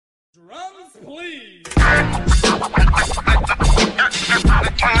Drums, please. H-I-L-L-Y,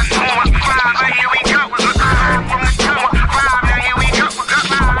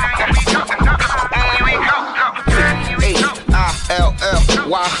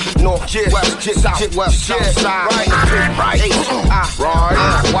 north, west, south, side, right, yeah,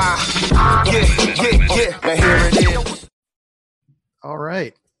 now here it is. All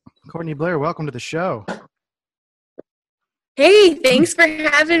right. Courtney Blair, welcome to the show. Hey, thanks for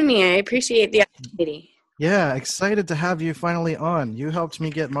having me. I appreciate the opportunity. Yeah, excited to have you finally on. You helped me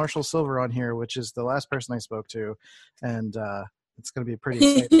get Marshall Silver on here, which is the last person I spoke to, and it's going to be pretty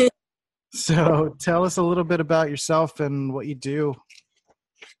exciting. So tell us a little bit about yourself and what you do.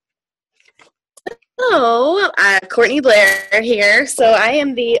 Courtney Blair here. So I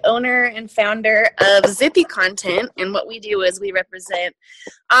am the owner and founder of Zippy Content, and what we do is we represent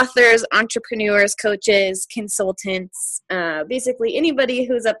authors, entrepreneurs, coaches, consultants, basically anybody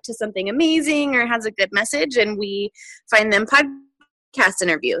who's up to something amazing or has a good message, and we find them podcast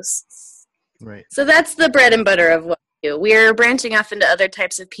interviews. Right. So that's the bread and butter of what we do. We're branching off into other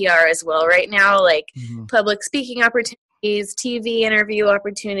types of PR as well right now, like public speaking opportunities, TV interview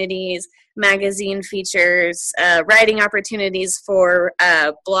opportunities, magazine features, writing opportunities for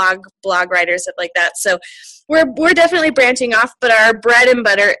blog writers, stuff like that. So we're definitely branching off, but our bread and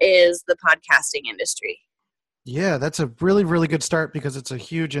butter is the podcasting industry. Yeah, that's a really, really good start because it's a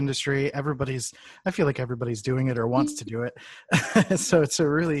huge industry. I feel like everybody's doing it or wants to do it. So it's a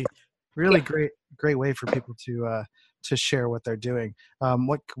really, really great way for people to share what they're doing.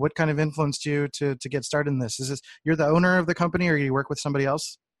 What kind of influenced you to get started in this? You're the owner of the company, or you work with somebody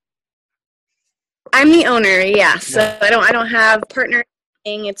else? I'm the owner, yeah. So I don't have partners.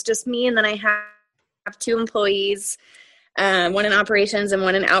 It's just me, and then I have two employees, one in operations and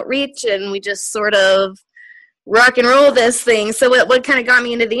one in outreach, and we just sort of rock and roll this thing. So what kind of got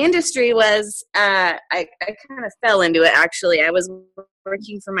me into the industry was I kind of fell into it, actually. I was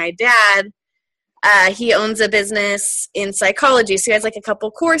working for my dad. He owns a business in psychology, so he has like a couple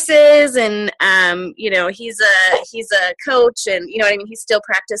courses, and he's a coach, and you know what I mean. He still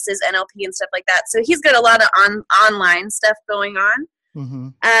practices NLP and stuff like that. So he's got a lot of online stuff going on,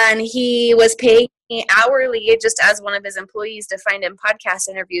 and he was paying me hourly just as one of his employees to find him podcast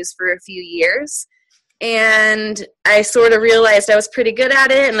interviews for a few years. And I sort of realized I was pretty good at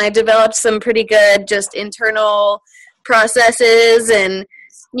it, and I developed some pretty good just internal processes, and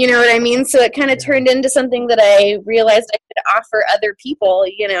you know what I mean? So it kind of turned into something that I realized I could offer other people,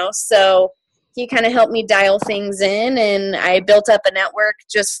 so he kind of helped me dial things in, and I built up a network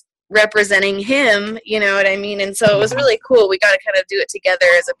just representing him, you know what I mean? And so it was really cool. We got to kind of do it together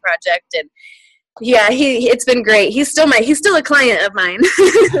as a project, and yeah, it's been great. He's still a client of mine.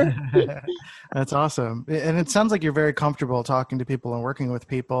 That's awesome. And it sounds like you're very comfortable talking to people and working with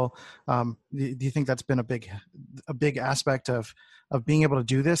people. Do you think that's been a big aspect of being able to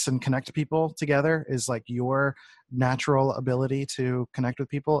do this and connect people together, is like your natural ability to connect with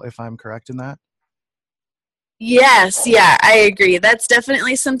people, if I'm correct in that? Yes, yeah, I agree. That's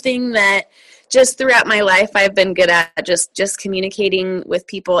definitely something that just throughout my life I've been good at, just communicating with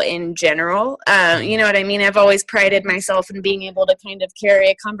people in general. You know what I mean? I've always prided myself in being able to kind of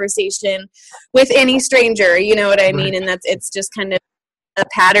carry a conversation with any stranger, you know what I mean? And it's just kind of a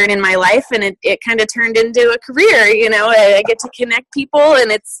pattern in my life, and it kind of turned into a career. I get to connect people,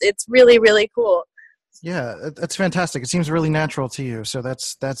 and it's really, really cool. Yeah, that's fantastic. It seems really natural to you, so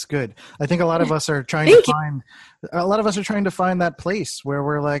that's good. I think a lot of us are trying to find that place where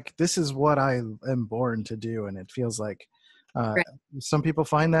we're like, this is what I am born to do, and it feels like some people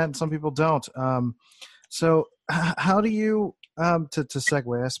find that and some people don't. So how do you to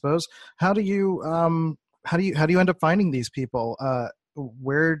segue, I suppose, how do you end up finding these people?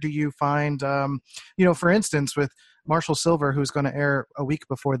 Where do you find, for instance, with Marshall Silver, who's going to air a week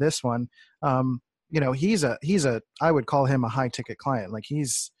before this one, he's I would call him a high ticket client. Like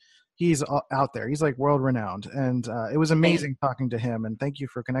he's out there. He's like world renowned, and it was amazing talking to him. And thank you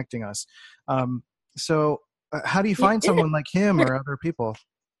for connecting us. So how do you find someone like him or other people?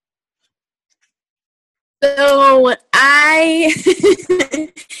 So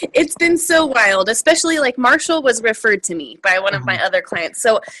it's been so wild, especially like Marshall was referred to me by one of my other clients.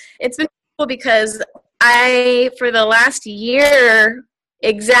 So it's been cool because for the last year,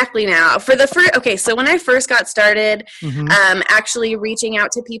 exactly now, so when I first got started, actually reaching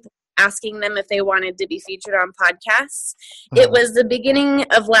out to people, asking them if they wanted to be featured on podcasts, it was the beginning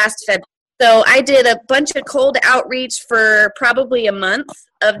of last February. So I did a bunch of cold outreach for probably a month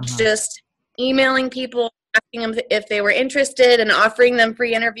of just emailing people, asking them if they were interested and offering them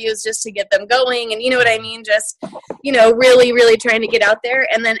free interviews just to get them going. And you know what I mean? Just, really, really trying to get out there.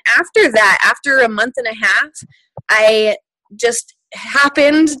 And then after that, after a month and a half, I just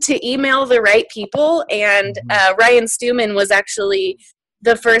happened to email the right people. And Ryan Stewman was actually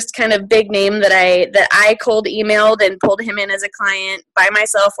the first kind of big name that I cold emailed and pulled him in as a client by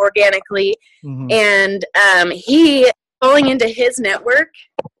myself organically. And he, falling into his network,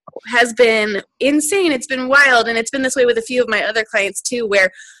 has been insane. It's been wild. And it's been this way with a few of my other clients too, where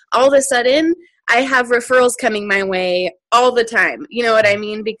all of a sudden I have referrals coming my way all the time. You know what I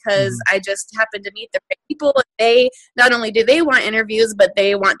mean? Because I just happen to meet the right people. They, not only do they want interviews, but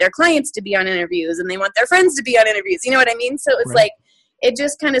they want their clients to be on interviews, and they want their friends to be on interviews. You know what I mean? So it's like, it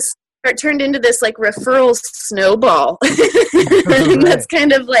just kind of turned into this like referral snowball. And that's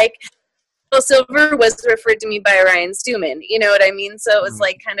kind of like, Silver was referred to me by Ryan Stewman. You know what I mean? So it was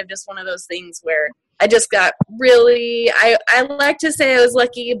like kind of just one of those things where I just got really, I like to say I was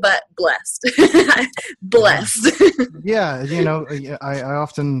lucky, but blessed. Blessed. Yeah. I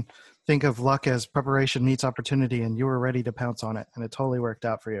often think of luck as preparation meets opportunity, and you were ready to pounce on it, and it totally worked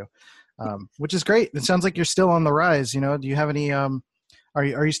out for you, which is great. It sounds like you're still on the rise. Do you have any, are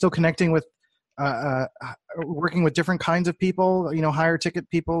you still connecting with, working with different kinds of people, higher ticket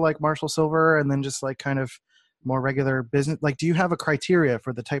people like Marshall Silver, and then just like kind of more regular business? Like, do you have a criteria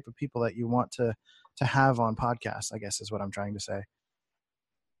for the type of people that you want to have on podcasts, I guess is what I'm trying to say.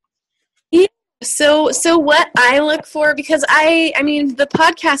 Yeah. So what I look for, because I mean, the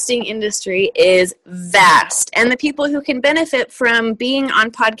podcasting industry is vast, and the people who can benefit from being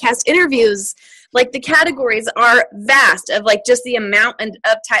on podcast interviews, like the categories are vast of like just the amount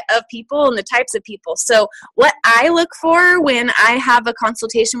of people and the types of people. So what I look for when I have a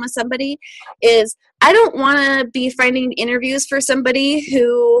consultation with somebody is, I don't want to be finding interviews for somebody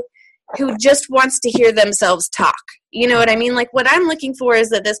who just wants to hear themselves talk. You know what I mean? Like, what I'm looking for is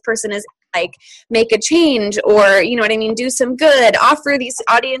that this person is like, make a change, or, you know what I mean, do some good, offer these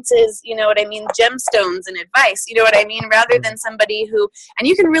audiences, you know what I mean, gemstones and advice, you know what I mean, rather than somebody who, and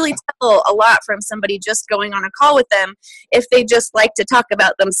you can really tell a lot from somebody just going on a call with them if they just like to talk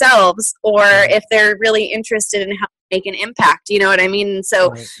about themselves, or if they're really interested in how to make an impact, you know what I mean? And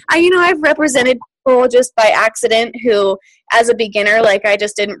so I've represented people just by accident who, as a beginner, like, I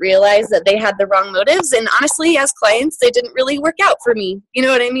just didn't realize that they had the wrong motives. And honestly, as clients, they didn't really work out for me. You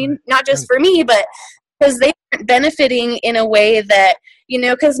know what I mean? Not just for me, but because they weren't benefiting in a way that,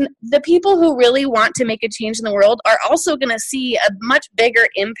 because the people who really want to make a change in the world are also going to see a much bigger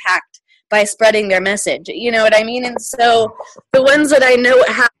impact by spreading their message. You know what I mean? And so the ones that I know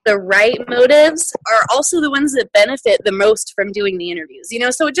have the right motives are also the ones that benefit the most from doing the interviews,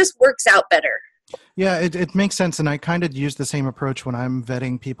 so it just works out better. Yeah, it makes sense. And I kind of use the same approach when I'm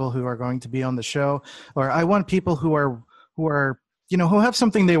vetting people who are going to be on the show, or I want people who have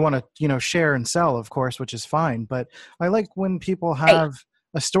something they want to, share and sell, of course, which is fine. But I like when people have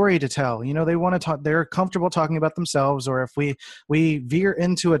a story to tell, they want to talk, they're comfortable talking about themselves, or if we veer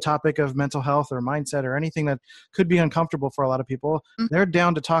into a topic of mental health or mindset or anything that could be uncomfortable for a lot of people, they're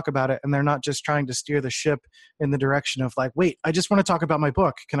down to talk about it. And they're not just trying to steer the ship in the direction of like, wait, I just want to talk about my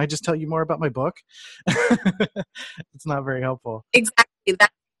book. Can I just tell you more about my book? It's not very helpful. Exactly.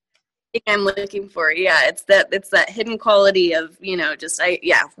 That's the thing I'm looking for. Yeah. It's that hidden quality of, we're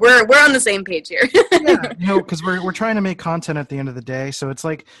on the same page here. Yeah, because we're trying to make content at the end of the day. So it's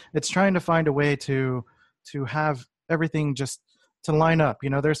like, it's trying to find a way to have everything just to line up.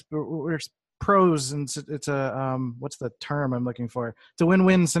 There's pros, and it's a, what's the term I'm looking for? It's a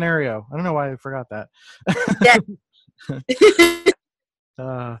win-win scenario. I don't know why I forgot that. Yeah,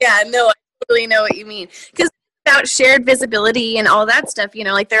 no, I totally know what you mean. Because about shared visibility and all that stuff,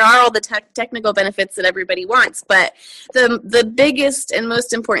 like there are all the technical benefits that everybody wants, but the biggest and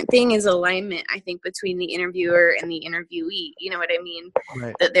most important thing is alignment, I think, between the interviewer and the interviewee. You know what I mean?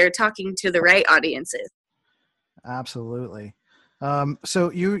 Right. That they're talking to the right audiences. Absolutely.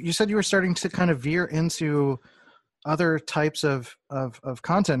 So you said you were starting to kind of veer into other types of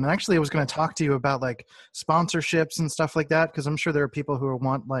content. And actually I was going to talk to you about like sponsorships and stuff like that, because I'm sure there are people who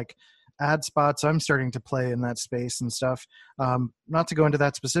want like ad spots. I'm starting to play in that space and stuff. Not to go into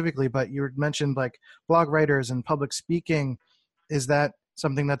that specifically, but you mentioned like blog writers and public speaking. Is that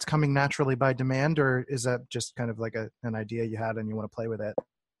something that's coming naturally by demand, or is that just kind of like an idea you had and you want to play with it?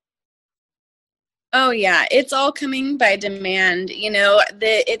 Oh yeah, it's all coming by demand.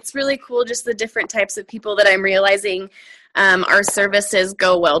 It's really cool, just the different types of people that I'm realizing our services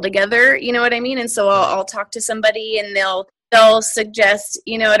go well together. You know what I mean? And so I'll talk to somebody and they'll suggest,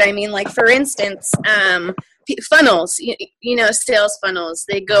 you know what I mean? Like, for instance, funnels, sales funnels,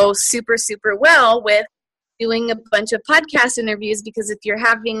 they go super, super well with doing a bunch of podcast interviews, because if you're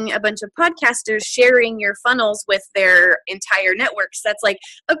having a bunch of podcasters sharing your funnels with their entire networks, that's like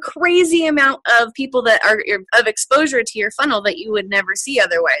a crazy amount of people that are of exposure to your funnel that you would never see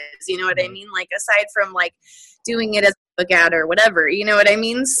otherwise. You know what I mean? Like, aside from like doing it as a book ad or whatever, you know what I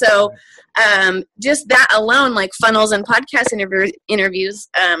mean? So just that alone, like funnels and podcast interviews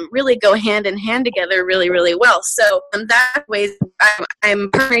really go hand in hand together really, really well. So that way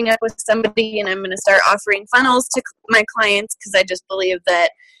I'm partnering up with somebody, and I'm going to start offering funnels to my clients, because I just believe that,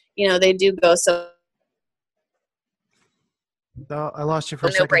 you know, they do go so. Oh, I lost you for a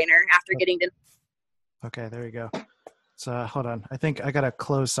no second. brainer after getting to. Okay, there you go. So hold on. I think I got to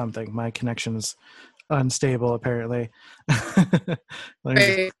close something. My connection's unstable, apparently. Let me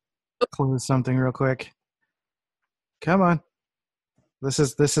just close something real quick. Come on. This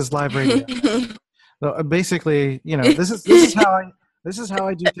is live radio. So basically, you know, this is how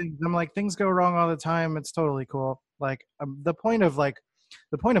I do things. I'm like, things go wrong all the time. It's totally cool. Like the point of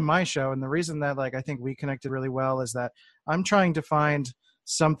my show, and the reason that like I think we connected really well, is that I'm trying to find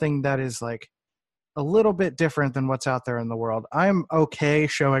something that is like a little bit different than what's out there in the world. I'm okay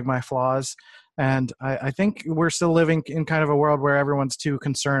showing my flaws, and I think we're still living in kind of a world where everyone's too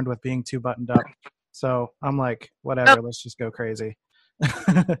concerned with being too buttoned up. So I'm like, whatever, let's just go crazy.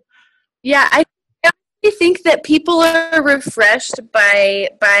 Yeah, I think that people are refreshed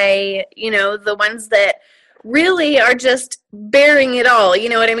by you know, the ones that really are just bearing it all. You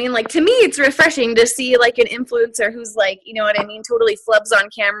know what I mean? Like, to me, it's refreshing to see like an influencer who's like, you know what I mean, totally flubs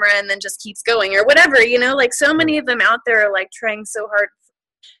on camera and then just keeps going or whatever, you know, like so many of them out there are like trying so hard,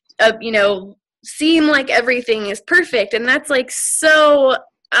 you know, seem like everything is perfect. And that's like so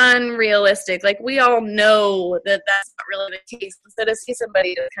unrealistic. Like, we all know that that's not really the case. So to see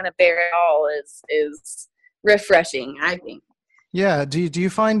somebody to kind of bear it all is refreshing, I think. Yeah. Do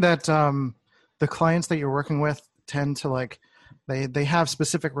you find that the clients that you're working with tend to like, they have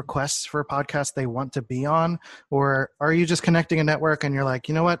specific requests for a podcast they want to be on, or are you just connecting a network and you're like,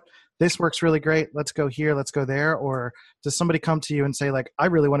 you know what, this works really great, let's go here, let's go there? Or does somebody come to you and say like, I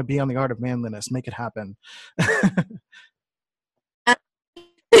really want to be on The Art of Manliness, make it happen?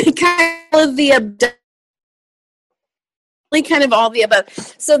 Kind of all the above.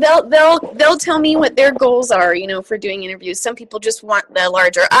 So they'll tell me what their goals are, you know, for doing interviews. Some people just want the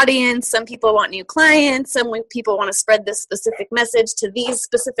larger audience. Some people want new clients. Some people want to spread this specific message to these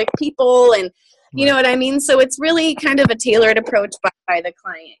specific people, and you know what I mean? So it's really kind of a tailored approach by the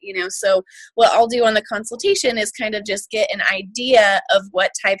client, you know. So what I'll do on the consultation is kind of just get an idea of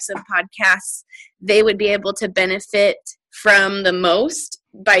what types of podcasts they would be able to benefit from the most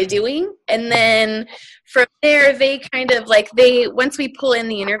by doing, and then from there they kind of like, once we pull in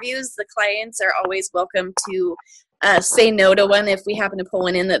the interviews, the clients are always welcome to say no to one if we happen to pull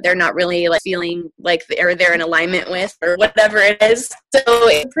one in that they're not really like feeling like they're in alignment with, or whatever it is. So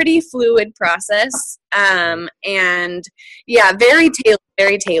it's a pretty fluid process, and yeah, very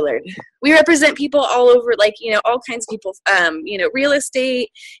tailored. We represent people all over, like, you know, all kinds of people, you know, real estate,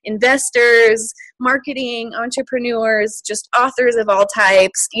 investors, marketing, entrepreneurs, just authors of all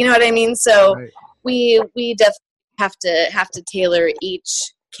types, you know what I mean? So right. we definitely have to tailor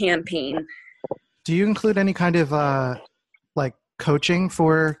each campaign. Do you include any kind of like coaching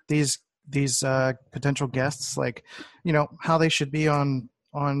for these potential guests, like, you know, how they should be on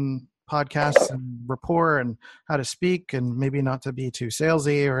podcasts and rapport and how to speak, and maybe not to be too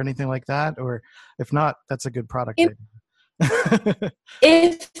salesy or anything like that? Or if not, that's a good product.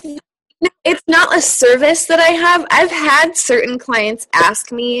 If it's not a service that I have, I've had certain clients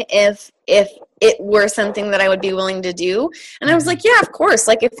ask me if it were something that I would be willing to do, and I was like, yeah, of course.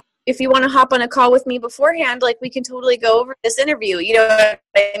 Like, if you want to hop on a call with me beforehand, like, we can totally go over this interview, you know what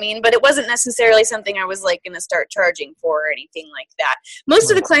I mean? But it wasn't necessarily something I was like going to start charging for or anything like that.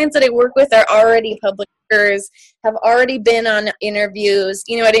 Most of the clients that I work with are already publishers, have already been on interviews,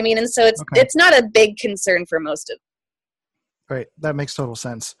 you know what I mean? And so it's not a big concern for most of them. Right. That makes total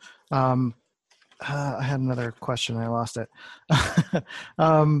sense. I had another question. I lost it.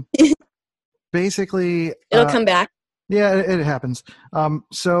 Basically, it'll come back. Yeah, it happens.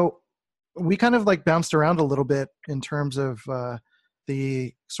 So we kind of like bounced around a little bit in terms of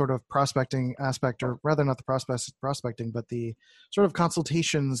the sort of prospecting aspect, or rather not the prospecting, but the sort of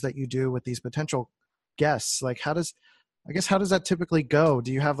consultations that you do with these potential guests. Like, how does that typically go?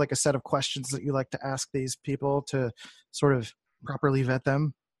 Do you have like a set of questions that you like to ask these people to sort of properly vet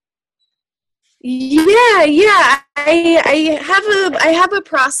them? Yeah. I have a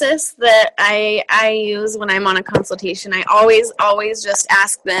process that I use when I'm on a consultation. I always just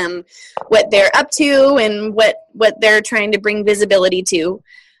ask them what they're up to and what they're trying to bring visibility to.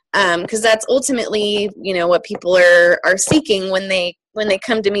 because that's ultimately, what people are seeking when they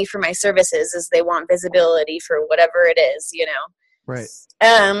come to me for my services, is they want visibility for whatever it is. Right.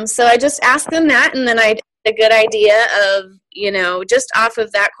 So I just asked them that, and then I had a good idea of, just off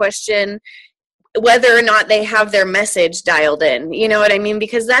of that question, whether or not they have their message dialed in. You know what I mean?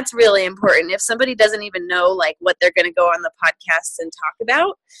 Because that's really important. If somebody doesn't even know like what they're going to go on the podcast and talk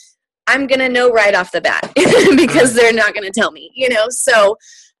about, I'm going to know right off the bat because they're not going to tell me, So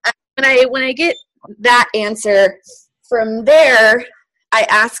when I get that answer from there, I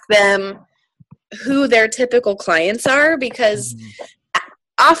ask them who their typical clients are, because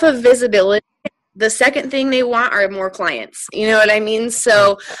off of visibility, the second thing they want are more clients. You know what I mean?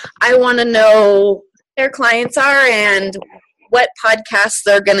 So I want to know who their clients are and what podcasts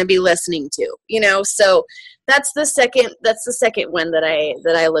they're going to be listening to, so that's the second one that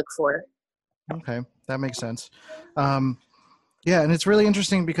I look for. Okay. That makes sense. Yeah. And it's really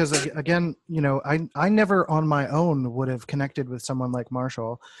interesting because again, I never on my own would have connected with someone like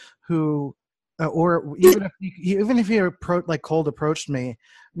Marshall, who, or even if he cold approached me,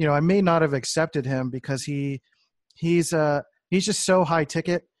 I may not have accepted him because he's just so high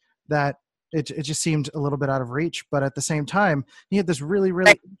ticket that it just seemed a little bit out of reach. But at the same time, he had this really,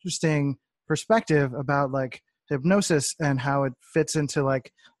 really interesting perspective about like hypnosis and how it fits into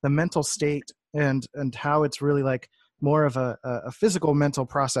like the mental state and how it's really like more of a physical mental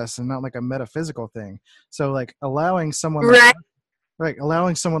process and not like a metaphysical thing. So like allowing someone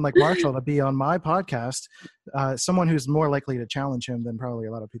allowing someone like Marshall to be on my podcast, someone who's more likely to challenge him than probably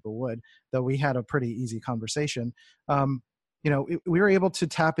a lot of people would, though we had a pretty easy conversation. We were able to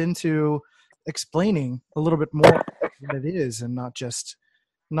tap into explaining a little bit more what it is, and not just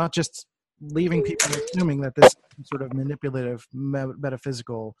leaving people assuming that this is sort of manipulative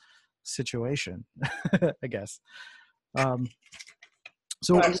metaphysical situation, I guess.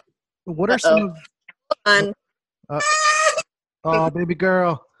 So what are some of... Oh, baby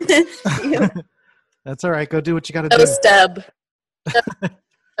girl. That's all right. Go do what you got to do. Oh, stub.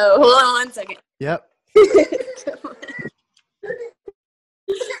 Oh, hold on 1 second. Yep.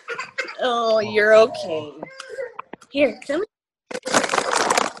 Oh, you're okay. Here, come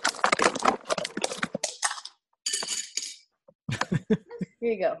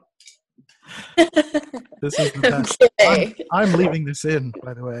here you go. This is the best. Okay. I'm leaving this in,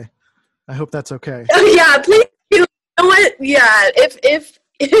 by the way. I hope that's okay. Oh, yeah, please do. You know what? Yeah, if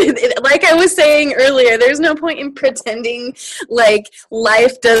like I was saying earlier, there's no point in pretending like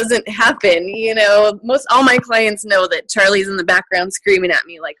life doesn't happen. Most all my clients know that Charlie's in the background screaming at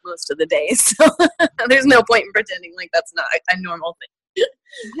me like most of the day. So there's no point in pretending like that's not a normal thing.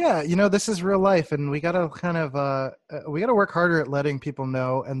 Yeah, this is real life, and we got to kind of work harder at letting people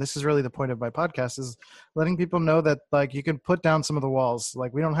know. And this is really the point of my podcast, is letting people know that like you can put down some of the walls.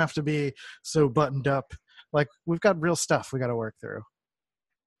 Like we don't have to be so buttoned up. Like we've got real stuff we got to work through.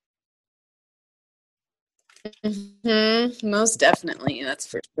 Mm-hmm. Most definitely, that's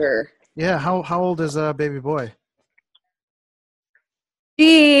for sure. Yeah. How old is baby boy?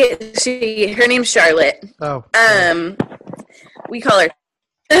 Her name's Charlotte. Oh. We call her.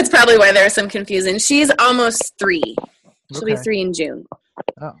 That's probably why there was some confusion. She's almost 3. She'll be 3 in June.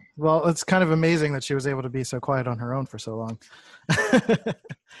 Oh, well, it's kind of amazing that she was able to be so quiet on her own for so long.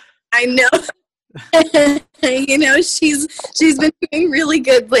 I know. She's been doing really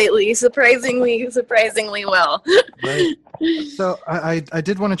good lately, surprisingly well. Right. So I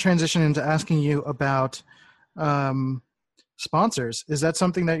did want to transition into asking you about sponsors. Is that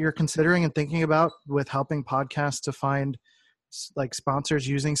something that you're considering and thinking about with helping podcasts to find like sponsors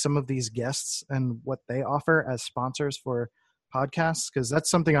using some of these guests and what they offer as sponsors for podcasts? Because that's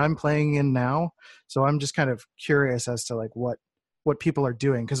something I'm playing in now. So I'm just kind of curious as to like what people are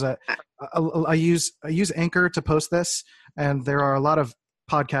doing, because I use Anchor to post this, and there are a lot of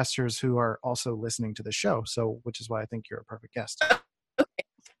podcasters who are also listening to the show. So, which is why I think you're a perfect guest. Okay.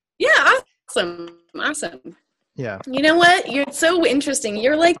 Yeah, awesome. Yeah. You know what? You're so interesting.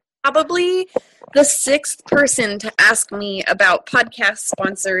 You're like probably the 6th person to ask me about podcast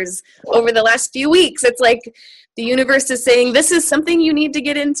sponsors over the last few weeks. It's like the universe is saying, this is something you need to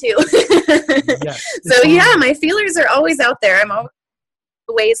get into. Yes, so yeah, my feelers are always out there. I'm always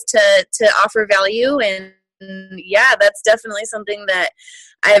ways to offer value, and yeah, that's definitely something that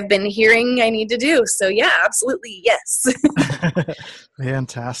I've been hearing I need to do. So yeah, absolutely. Yes.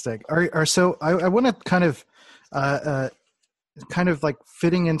 Fantastic. So I want to kind of like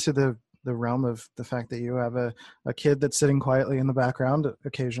fitting into the realm of the fact that you have a kid that's sitting quietly in the background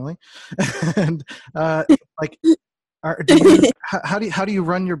occasionally. And like Do you, how do you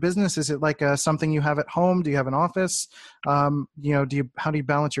run your business? Is it like something you have at home? Do you have an office? How do you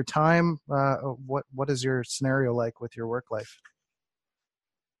balance your time? What is your scenario like with your work life?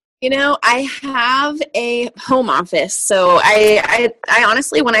 I have a home office. So I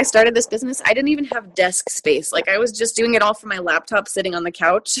honestly, when I started this business, I didn't even have desk space. Like I was just doing it all from my laptop sitting on the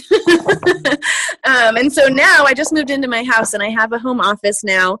couch. And so now I just moved into my house and I have a home office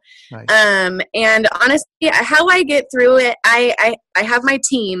now. Nice. And honestly, how I get through it, I have my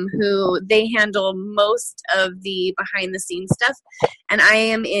team who they handle most of the behind the scenes stuff. And I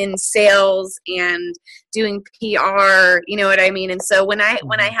am in sales and doing PR, you know what I mean? And so when I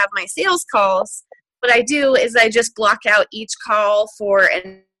have my sales calls, what I do is I just block out each call for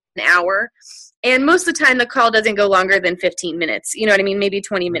an hour. And most of the time the call doesn't go longer than 15 minutes, you know what I mean? Maybe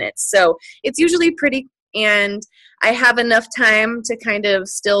 20 minutes. So it's usually pretty, and I have enough time to kind of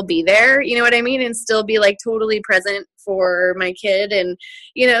still be there, you know what I mean? And still be like totally present for my kid. And,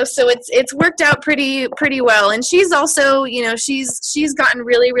 so it's worked out pretty well. And she's also, she's gotten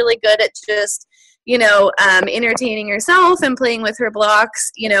really, really good at just, entertaining herself and playing with her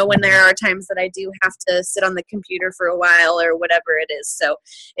blocks, when there are times that I do have to sit on the computer for a while or whatever it is. So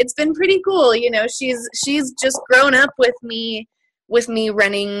it's been pretty cool. She's just grown up with me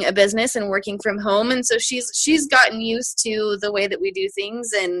running a business and working from home. And so she's gotten used to the way that we do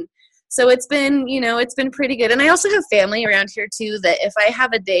things. And so it's been pretty good. And I also have family around here too, that if I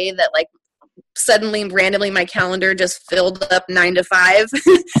have a day that like suddenly randomly my calendar just filled up 9 to 5,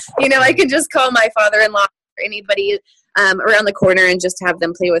 I could just call my father-in-law or anybody around the corner and just have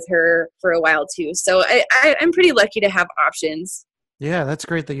them play with her for a while too. So I'm pretty lucky to have options. Yeah, that's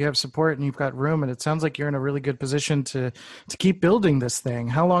great that you have support and you've got room, and it sounds like you're in a really good position to keep building this thing.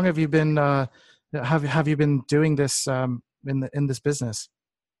 How long have you been have you been doing this in this business?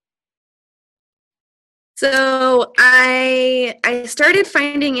 So I started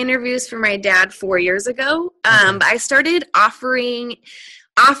finding interviews for my dad 4 years ago. I started offering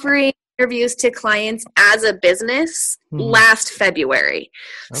interviews to clients as a business last February.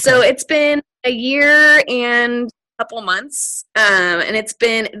 Okay. So it's been a year and couple months, and it's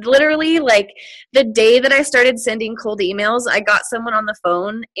been literally like the day that I started sending cold emails, I got someone on the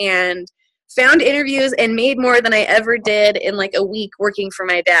phone and found interviews and made more than I ever did in like a week working for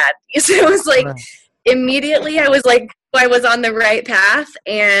my dad. So it was like immediately I was like, I was on the right path,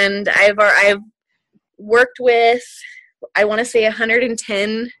 and I've worked with, I want to say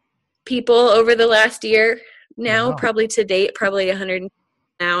 110 people over the last year now. Wow. Probably to date, probably 100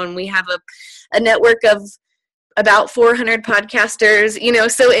 now, and we have a network of about 400 podcasters,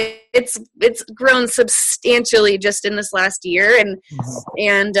 so it's grown substantially just in this last year, and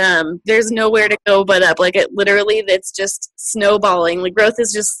there's nowhere to go but up. Like it literally, it's just snowballing. Like growth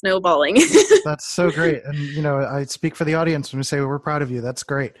is just snowballing. That's so great. And I speak for the audience when we say we're proud of you. That's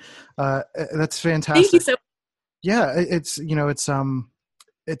great. That's fantastic. Thank you so much. Yeah, it's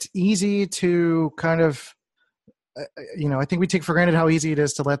easy to kind of, I think we take for granted how easy it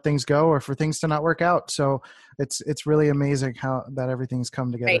is to let things go or for things to not work out. So it's really amazing how that everything's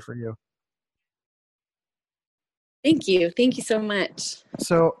come together for you. Thank you. Thank you so much.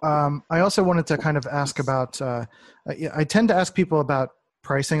 So I also wanted to kind of ask about, I tend to ask people about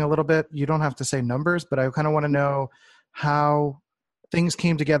pricing a little bit. You don't have to say numbers, but I kind of want to know how things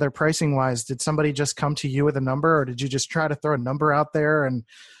came together pricing wise. Did somebody just come to you with a number, or did you just try to throw a number out there and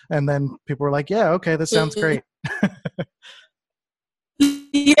then people were like, yeah, okay, this sounds great?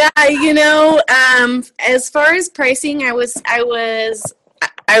 Yeah, as far as pricing, I was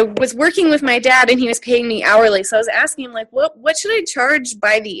working with my dad and he was paying me hourly. So I was asking him like, what should I charge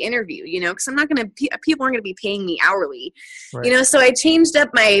by the interview? Because I'm not going to, people aren't going to be paying me hourly, right. So I changed up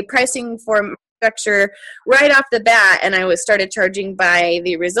my pricing form structure right off the bat, and I started charging by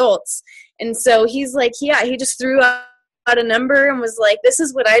the results. And so he's like, yeah, he just threw out a number and was like, this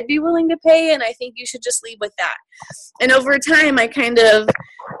is what I'd be willing to pay, and I think you should just leave with that. And over time, I kind of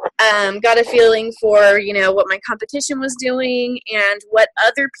got a feeling for, what my competition was doing and what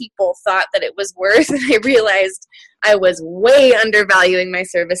other people thought that it was worth. And I realized I was way undervaluing my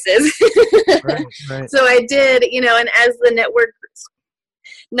services. Right. So I did, and as the network,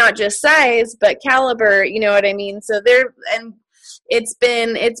 not just size, but caliber, you know what I mean? So it's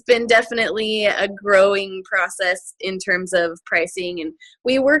been definitely a growing process in terms of pricing. And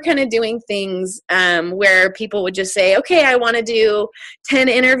we were kind of doing things where people would just say, okay, I want to do 10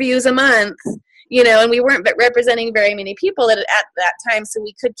 interviews a month, and we weren't representing very many people at that time. So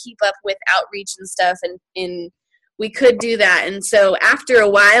we could keep up with outreach and stuff, and we could do that. And so after a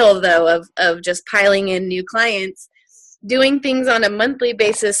while though, of just piling in new clients, doing things on a monthly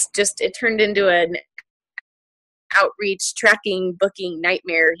basis, it turned into an outreach, tracking, booking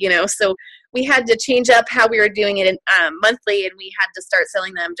nightmare, so we had to change up how we were doing it in monthly, and we had to start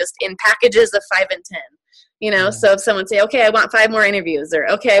selling them just in packages of 5 and 10. So if someone say, okay, I want 5 more interviews, or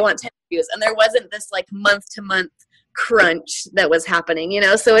okay, I want 10 interviews, and there wasn't this like month to month crunch that was happening,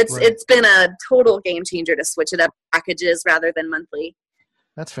 so it's been a total game changer to switch it up packages rather than monthly.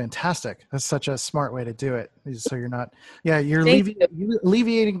 That's fantastic. That's such a smart way to do it. So you're not, you're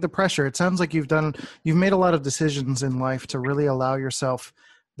alleviating the pressure. It sounds like you've made a lot of decisions in life to really allow yourself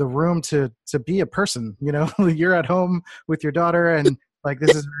the room to be a person. You're at home with your daughter, and like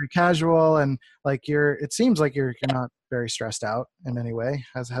this is very casual, and like it seems like you're not very stressed out in any way.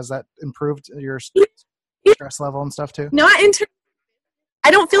 Has that improved your stress level and stuff too? Not I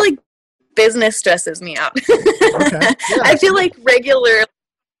don't feel like business stresses me out. Okay. Yeah. I feel like regular.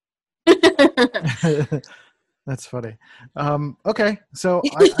 That's funny. Okay, so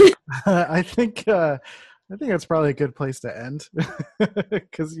I think that's probably a good place to end,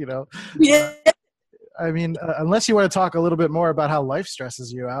 because I mean, unless you want to talk a little bit more about how life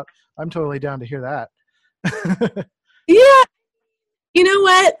stresses you out, I'm totally down to hear that. Yeah. You know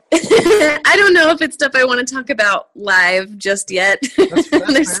what? I don't know if it's stuff I want to talk about live just yet. That's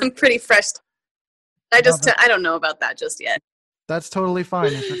There's some pretty fresh stuff. I don't know about that just yet. That's totally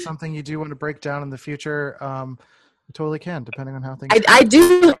fine. If it's something you do want to break down in the future, you totally can, depending on how things I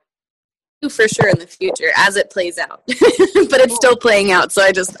do for sure in the future as it plays out. But it's still playing out, so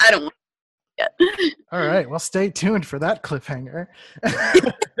I don't want to yet. All right. Well, stay tuned for that cliffhanger.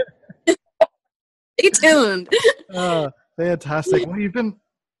 Stay tuned. Fantastic. Well, you've been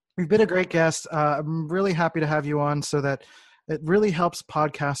a great guest. I'm really happy to have you on, so that it really helps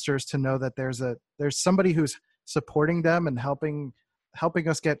podcasters to know that there's somebody who's supporting them and helping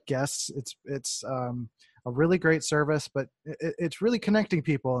us get guests. It's a really great service, but it's really connecting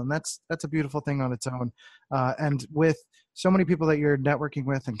people, and that's a beautiful thing on its own. And with so many people that you're networking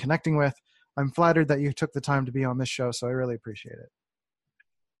with and connecting with, I'm flattered that you took the time to be on this show. So I really appreciate it.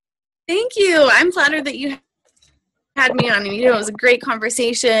 Thank you. I'm flattered that you had me on. It was a great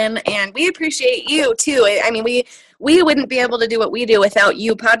conversation, and we appreciate you too. I mean, we wouldn't be able to do what we do without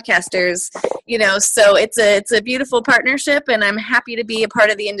you podcasters, so it's a beautiful partnership, and I'm happy to be a part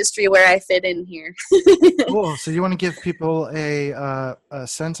of the industry where I fit in here. Cool. So you want to give people a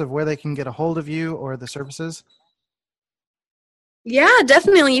sense of where they can get a hold of you or the services? Yeah,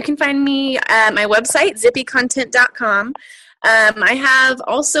 definitely. You can find me at my website, zippycontent.com. I have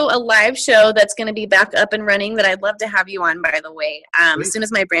also a live show that's going to be back up and running that I'd love to have you on, by the way, as soon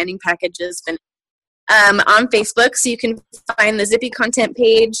as my branding package is finished, on Facebook. So you can find the Zippy Content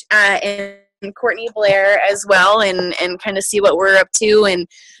page and Courtney Blair as well, and kind of see what we're up to. And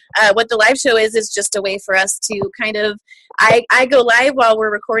what the live show is just a way for us to kind of, I go live while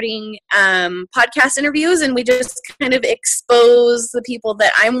we're recording podcast interviews, and we just kind of expose the people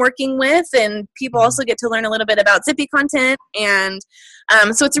that I'm working with, and people also get to learn a little bit about Zippy Content, and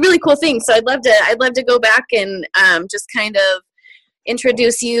so it's a really cool thing. So I'd love to go back and just kind of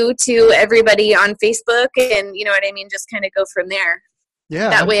introduce you to everybody on Facebook, and you know what I mean, just kind of go from there. Yeah.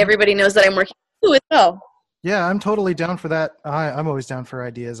 That way everybody knows that I'm working too as well. Yeah, I'm totally down for that. I'm always down for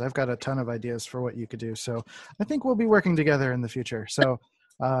ideas. I've got a ton of ideas for what you could do. So I think we'll be working together in the future. So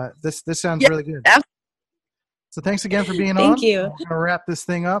this sounds really good. Absolutely. So thanks again for being on. Thank you. I'm going to wrap this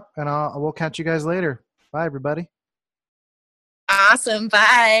thing up, and we'll catch you guys later. Bye, everybody. Awesome.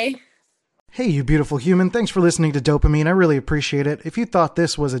 Bye. Hey, you beautiful human. Thanks for listening to Dopamine. I really appreciate it. If you thought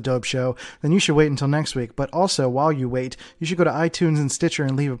this was a dope show, then you should wait until next week. But also, while you wait, you should go to iTunes and Stitcher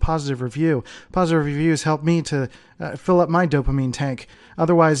and leave a positive review. Positive reviews help me to fill up my dopamine tank.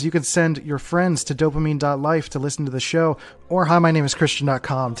 Otherwise, you could send your friends to dopamine.life to listen to the show, or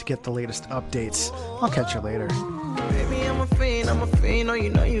HiMyNameIsChristian.com to get the latest updates. I'll catch you later. Baby, I'm a fiend. Oh, you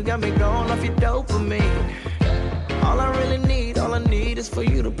know you got me going off your dopamine. All I need is for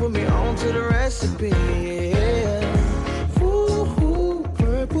you to put me on to the recipe. Yeah. Ooh,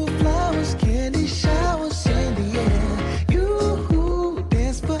 purple flowers, candy showers in the air. You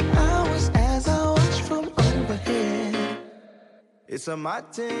dance for hours as I watch from overhead. It's a my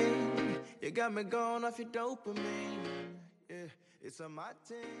thing. You got me going off your dopamine. Yeah, it's a my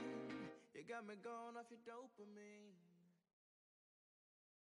thing. You got me going off your dopamine.